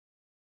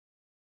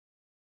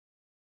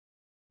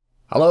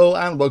Hello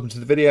and welcome to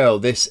the video.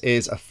 This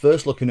is a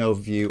first look and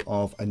overview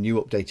of a new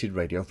updated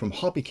radio from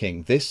Hobby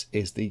King. This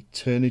is the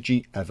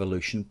Turnigy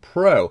Evolution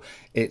Pro.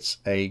 It's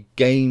a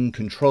game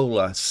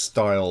controller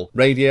style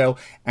radio,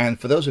 and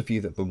for those of you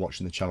that have been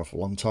watching the channel for a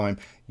long time,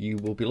 you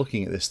will be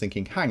looking at this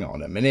thinking, hang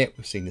on a minute,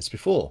 we've seen this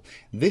before.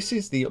 This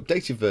is the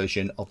updated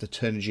version of the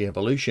Turnigy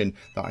Evolution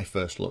that I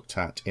first looked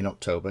at in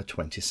October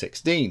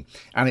 2016,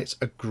 and it's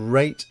a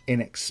great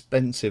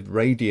inexpensive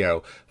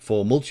radio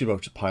for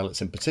multi-rotor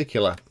pilots in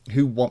particular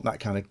who want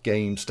that kind of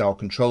game style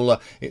controller.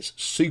 It's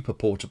super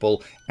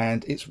portable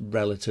and it's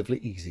relatively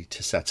easy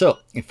to set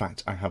up. In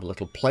fact, I have a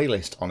little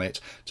playlist on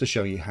it to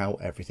show you how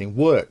everything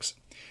works.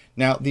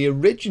 Now, the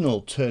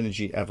original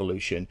Turnigy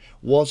Evolution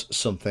was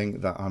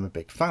something that I'm a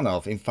big fan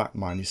of. In fact,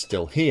 mine is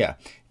still here.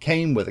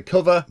 Came with a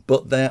cover,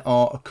 but there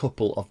are a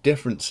couple of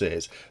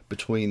differences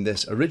between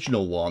this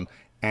original one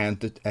and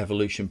the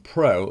Evolution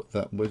Pro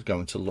that we're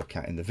going to look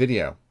at in the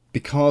video.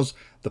 Because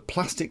the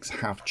plastics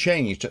have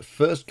changed. At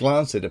first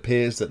glance it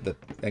appears that the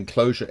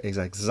enclosure is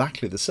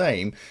exactly the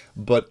same,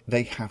 but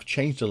they have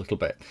changed a little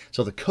bit.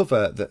 So the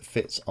cover that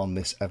fits on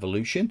this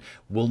Evolution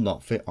will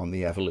not fit on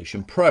the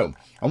Evolution Pro.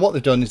 And what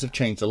they've done is they've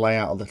changed the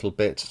layout a little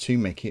bit to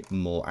make it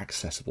more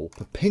accessible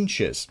for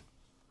pinchers.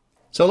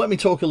 So let me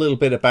talk a little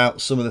bit about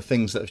some of the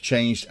things that have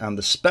changed and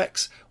the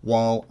specs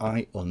while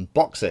I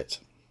unbox it.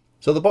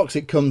 So the box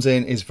it comes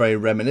in is very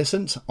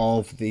reminiscent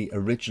of the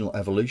original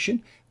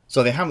Evolution.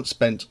 So they haven't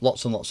spent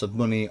lots and lots of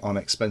money on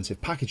expensive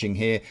packaging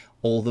here.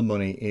 All the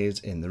money is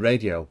in the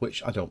radio,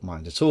 which I don't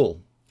mind at all.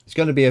 It's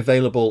going to be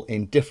available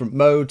in different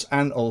modes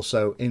and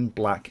also in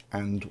black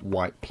and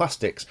white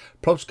plastics.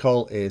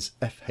 Protocol is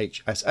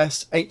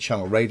FHSS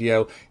 8-channel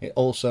radio. It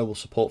also will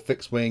support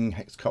fixed wing,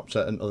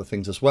 hexcopter and other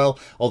things as well,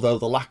 although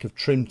the lack of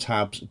trim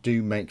tabs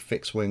do make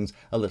fixed wings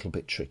a little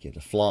bit trickier to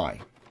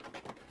fly.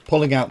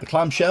 Pulling out the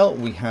clamshell,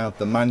 we have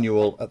the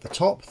manual at the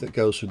top that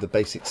goes through the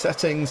basic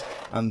settings,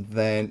 and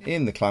then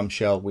in the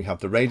clamshell we have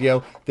the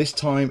radio. This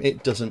time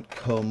it doesn't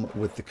come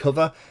with the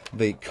cover.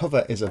 The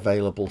cover is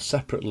available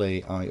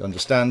separately, I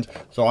understand,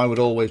 so I would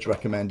always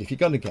recommend, if you're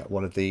going to get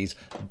one of these,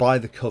 buy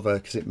the cover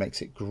because it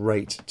makes it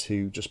great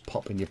to just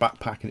pop in your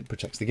backpack and it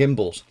protects the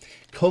gimbals.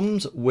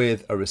 Comes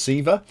with a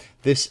receiver.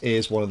 This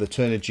is one of the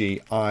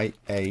Turnigy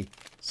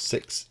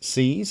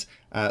IA6Cs.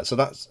 So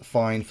that's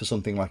fine for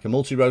something like a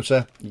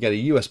multi-rotor. You get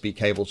a USB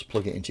cable to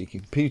plug it into your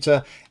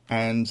computer,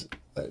 and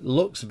it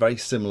looks very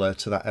similar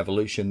to that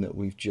Evolution that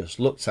we've just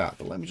looked at.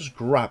 But let me just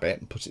grab it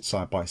and put it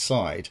side by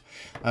side.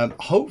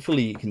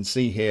 Hopefully you can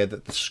see here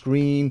that the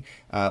screen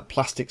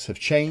plastics have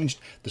changed.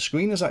 The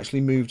screen has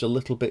actually moved a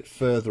little bit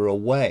further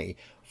away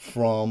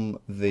from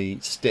the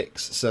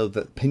sticks so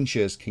that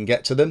pinchers can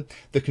get to them.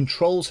 The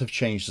controls have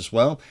changed as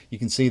well. You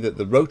can see that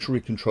the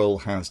rotary control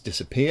has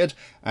disappeared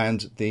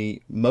and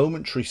the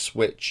momentary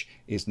switch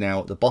is now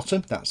at the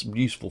bottom. That's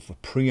useful for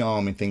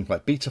pre-arming things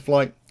like beta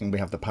flight, and we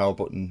have the power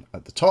button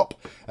at the top.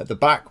 At the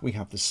back we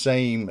have the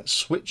same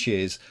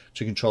switches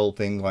to control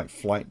things like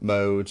flight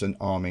modes and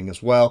arming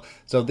as well.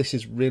 So this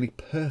is really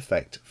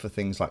perfect for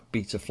things like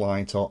beta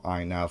flight or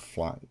iNav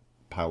flight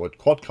powered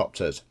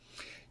quadcopters.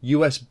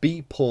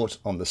 USB port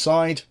on the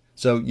side,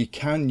 so you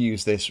can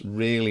use this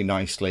really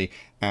nicely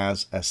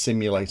as a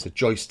simulator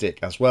joystick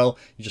as well.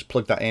 You just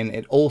plug that in.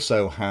 It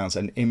also has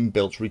an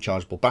inbuilt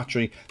rechargeable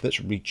battery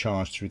that's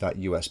recharged through that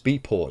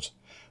USB port.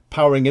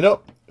 Powering it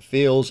up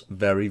feels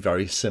very,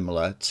 very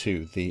similar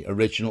to the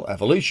original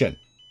Evolution.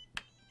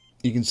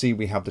 You can see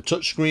we have the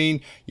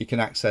touchscreen. You can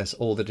access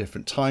all the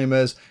different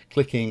timers.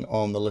 Clicking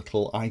on the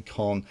little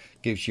icon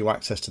gives you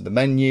access to the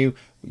menu.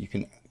 You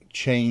can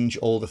change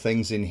all the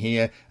things in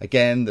here.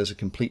 Again, there's a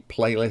complete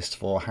playlist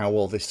for how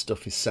all this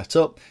stuff is set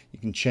up. You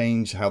can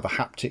change how the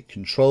haptic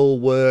control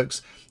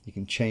works. You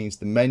can change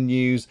the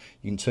menus.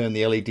 You can turn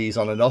the LEDs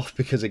on and off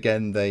because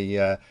again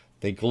they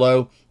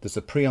glow. There's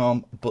a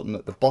pre-arm button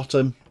at the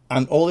bottom,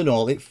 and all in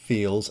all it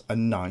feels a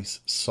nice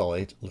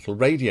solid little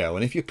radio.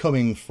 And if you're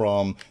coming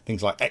from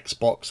things like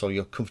Xbox or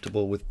you're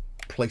comfortable with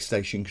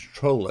PlayStation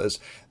controllers,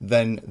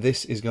 then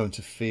this is going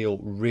to feel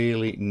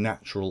really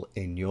natural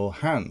in your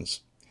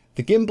hands.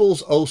 The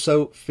gimbals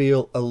also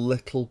feel a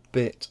little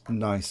bit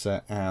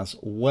nicer as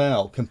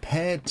well.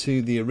 Compared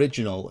to the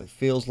original, it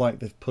feels like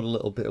they've put a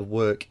little bit of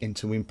work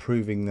into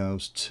improving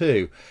those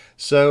too.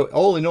 So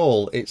all in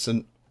all, it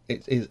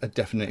is a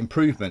definite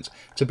improvement.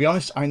 To be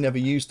honest, I never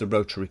used the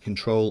rotary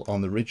control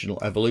on the original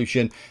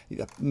Evolution.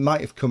 It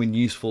might have come in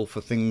useful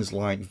for things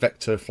like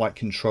vector flight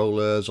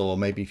controllers, or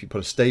maybe if you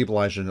put a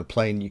stabilizer in a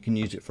plane, you can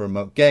use it for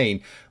remote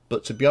gain.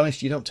 But to be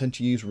honest, you don't tend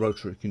to use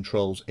rotary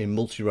controls in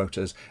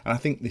multi-rotors, and I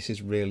think this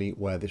is really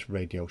where this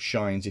radio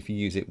shines if you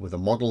use it with a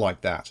model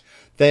like that.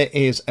 There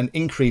is an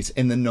increase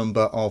in the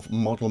number of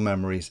model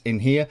memories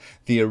in here.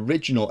 The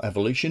original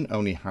Evolution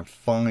only had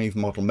 5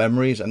 model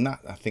memories, and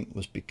that I think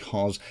was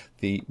because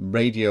the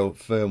radio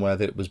firmware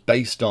that it was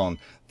based on,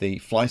 the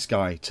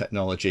FlySky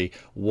technology,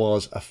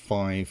 was a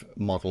 5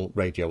 model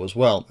radio as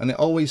well. And it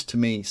always to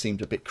me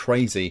seemed a bit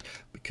crazy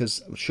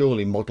because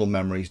surely model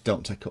memories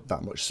don't take up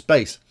that much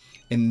space.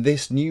 In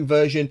this new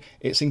version,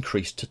 it's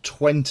increased to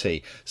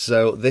 20.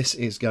 So this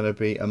is going to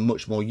be a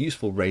much more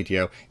useful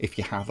radio if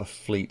you have a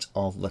fleet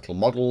of little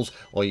models,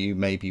 or you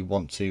maybe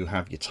want to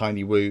have your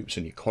tiny whoops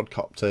and your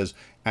quadcopters,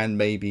 and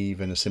maybe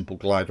even a simple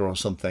glider or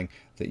something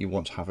that you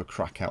want to have a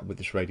crack at with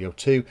this radio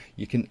too.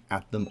 You can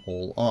add them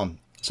all on.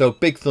 So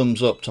big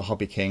thumbs up to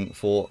Hobby King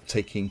for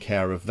taking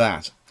care of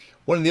that.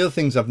 One of the other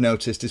things I've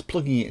noticed is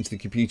plugging it into the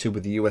computer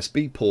with the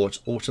USB port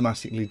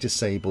automatically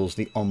disables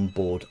the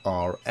onboard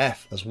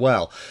RF as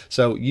well.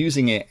 So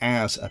using it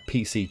as a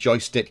PC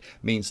joystick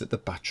means that the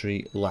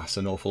battery lasts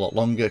an awful lot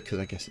longer, because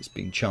I guess it's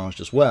being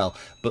charged as well.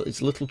 But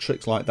it's little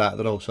tricks like that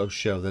that also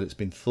show that it's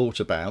been thought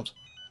about.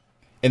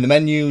 In the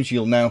menus,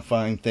 you'll now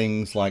find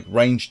things like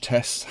range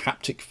tests,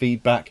 haptic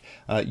feedback,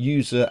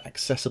 user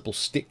accessible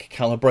stick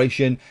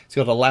calibration. It's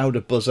got a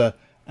louder buzzer,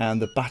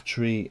 and the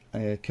battery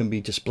can be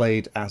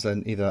displayed as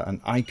either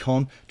an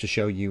icon to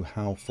show you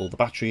how full the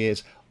battery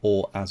is,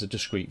 or as a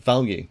discrete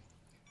value.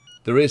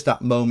 There is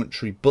that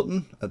momentary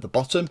button at the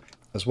bottom,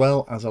 as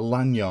well as a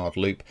lanyard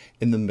loop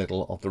in the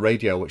middle of the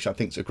radio, which I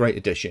think is a great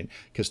addition,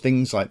 because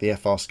things like the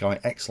FR Sky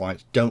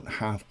X-Lite don't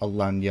have a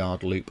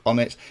lanyard loop on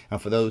it,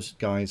 and for those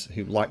guys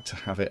who like to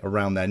have it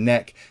around their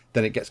neck,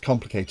 then it gets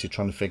complicated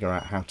trying to figure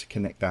out how to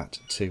connect that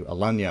to a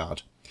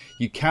lanyard.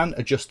 You can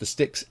adjust the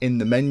sticks in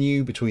the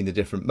menu between the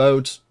different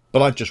modes,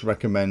 but I'd just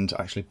recommend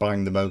actually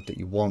buying the mode that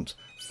you want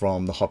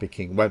from the Hobby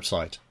King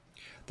website.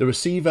 The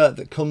receiver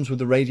that comes with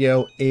the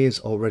radio is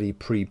already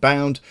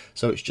pre-bound,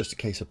 so it's just a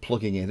case of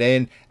plugging it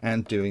in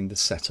and doing the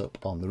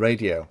setup on the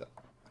radio.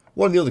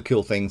 One of the other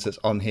cool things that's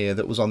on here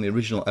that was on the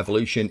original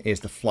Evolution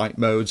is the flight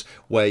modes,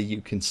 where you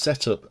can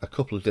set up a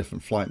couple of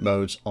different flight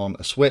modes on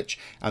a switch,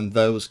 and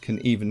those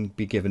can even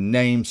be given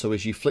names. So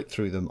as you flick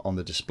through them on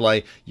the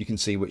display, you can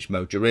see which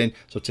mode you're in.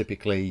 So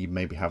typically you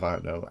maybe have, I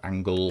don't know,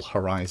 angle,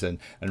 horizon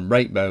and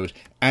rate mode,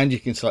 and you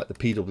can select the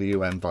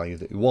PWM value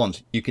that you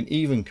want. You can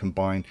even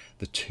combine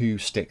the two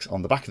sticks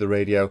on the back of the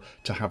radio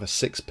to have a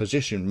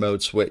 6-position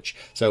mode switch.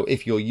 So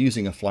if you're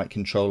using a flight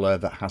controller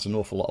that has an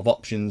awful lot of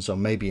options, or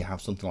maybe you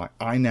have something like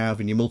iNav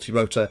in your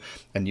multi-rotor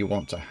and you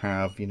want to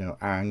have, you know,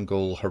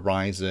 angle,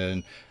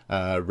 horizon,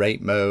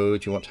 rate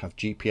mode, you want to have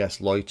GPS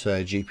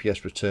loiter,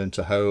 GPS return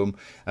to home,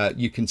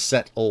 you can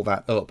set all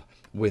that up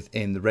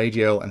within the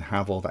radio and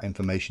have all that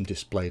information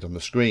displayed on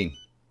the screen.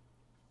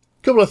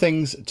 Couple of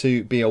things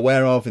to be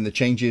aware of in the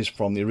changes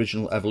from the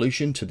original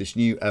Evolution to this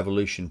new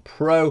Evolution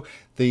Pro.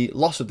 The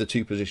loss of the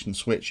 2-position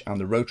switch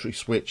and the rotary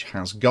switch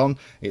has gone.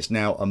 It's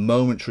now a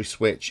momentary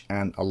switch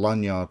and a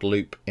lanyard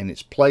loop in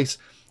its place.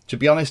 To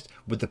be honest,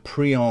 with the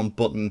pre-arm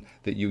button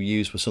that you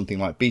use for something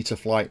like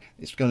Betaflight,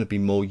 it's going to be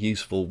more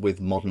useful with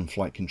modern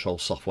flight control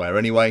software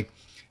anyway.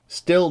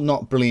 Still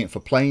not brilliant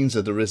for planes,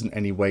 as there isn't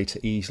any way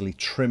to easily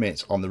trim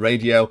it on the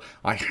radio.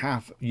 I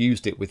have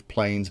used it with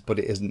planes, but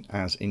it isn't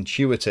as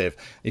intuitive.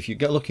 If you're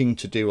looking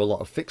to do a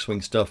lot of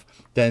fixed-wing stuff,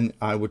 then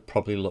I would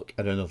probably look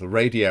at another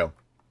radio.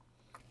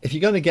 If you're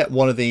going to get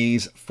one of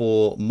these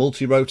for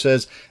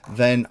multi-rotors,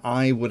 then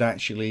I would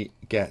actually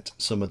get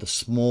some of the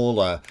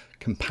smaller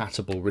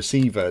compatible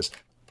receivers,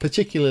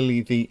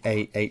 particularly the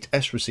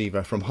A8S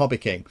receiver from Hobby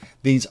King.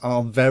 These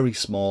are very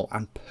small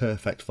and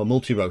perfect for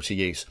multi-rotor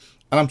use.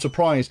 And I'm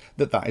surprised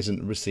that that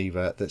isn't a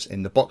receiver that's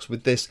in the box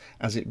with this,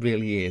 as it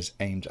really is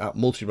aimed at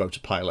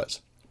multi-rotor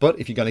pilots. But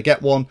if you're going to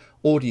get one,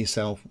 order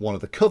yourself one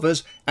of the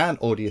covers and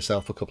order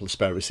yourself a couple of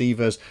spare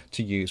receivers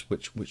to use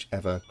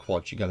whichever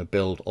quad you're going to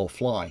build or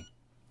fly.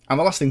 And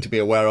the last thing to be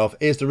aware of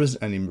is there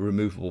isn't any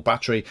removable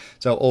battery,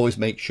 so always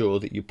make sure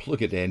that you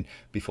plug it in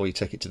before you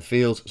take it to the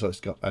field, so it's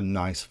got a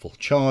nice full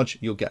charge.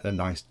 You'll get a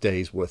nice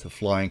day's worth of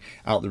flying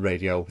out the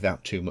radio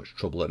without too much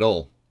trouble at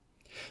all.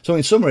 So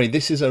in summary,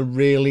 this is a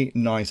really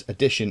nice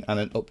addition and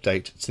an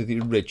update to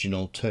the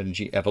original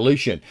Turnigy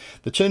Evolution.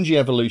 The Turnigy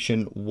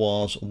Evolution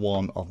was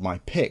one of my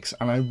picks,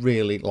 and I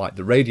really liked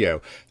the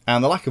radio.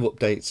 And the lack of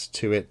updates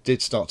to it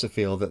did start to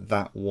feel that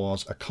that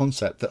was a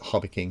concept that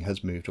Hobby King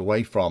has moved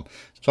away from.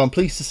 So I'm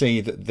pleased to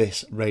see that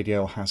this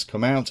radio has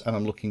come out, and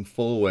I'm looking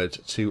forward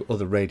to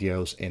other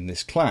radios in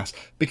this class,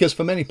 because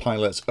for many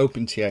pilots,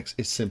 OpenTX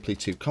is simply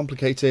too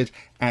complicated,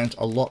 and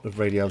a lot of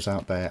radios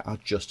out there are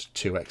just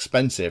too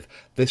expensive.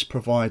 This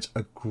provides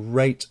a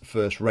great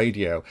first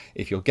radio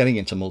if you're getting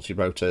into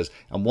multi-rotors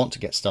and want to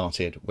get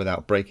started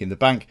without breaking the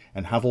bank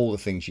and have all the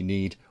things you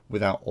need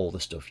without all the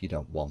stuff you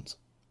don't want.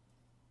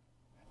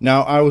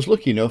 Now, I was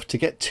lucky enough to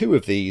get 2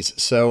 of these,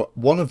 so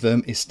one of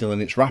them is still in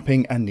its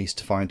wrapping and needs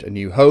to find a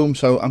new home,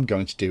 so I'm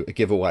going to do a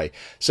giveaway.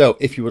 So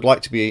if you would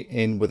like to be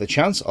in with a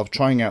chance of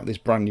trying out this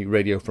brand new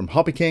radio from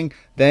Hobby King,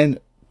 then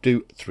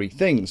do 3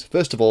 things.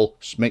 First of all,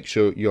 just make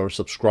sure you're a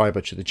subscriber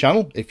to the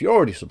channel. If you're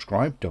already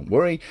subscribed, don't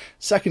worry.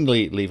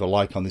 Secondly, leave a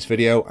like on this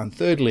video, and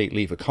thirdly,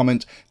 leave a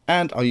comment,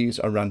 and I'll use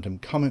a random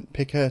comment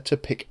picker to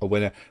pick a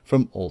winner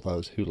from all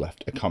those who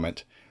left a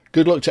comment.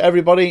 Good luck to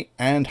everybody,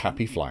 and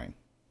happy flying.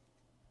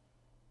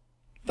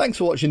 Thanks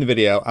for watching the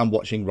video and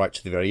watching right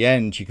to the very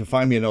end. You can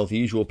find me in all the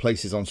usual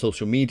places on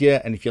social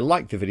media, and if you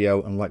like the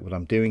video and like what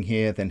I'm doing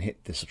here, then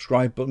hit the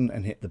subscribe button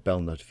and hit the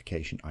bell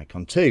notification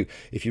icon too.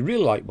 If you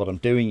really like what I'm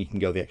doing, you can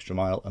go the extra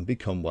mile and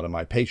become one of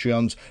my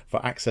Patreons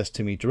for access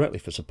to me directly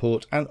for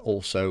support, and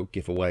also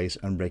giveaways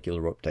and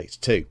regular updates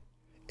too.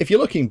 If you're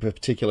looking for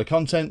particular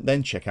content,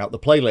 then check out the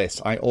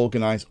playlist. I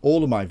organise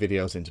all of my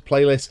videos into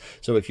playlists,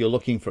 so if you're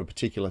looking for a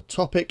particular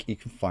topic, you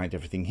can find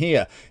everything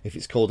here. If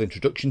it's called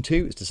Introduction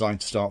To, it's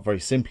designed to start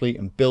very simply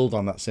and build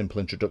on that simple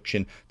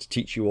introduction to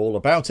teach you all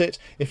about it.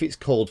 If it's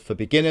called For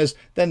Beginners,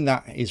 then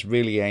that is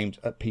really aimed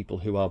at people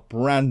who are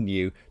brand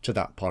new to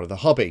that part of the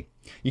hobby.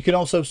 You can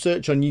also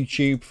search on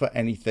YouTube for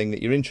anything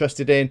that you're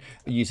interested in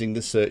using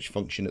the search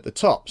function at the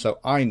top. So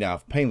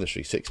iNav Painless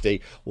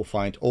 360 will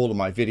find all of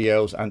my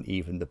videos and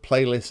even the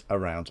playlist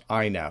around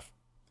iNav.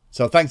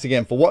 So thanks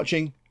again for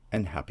watching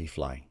and happy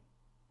flying.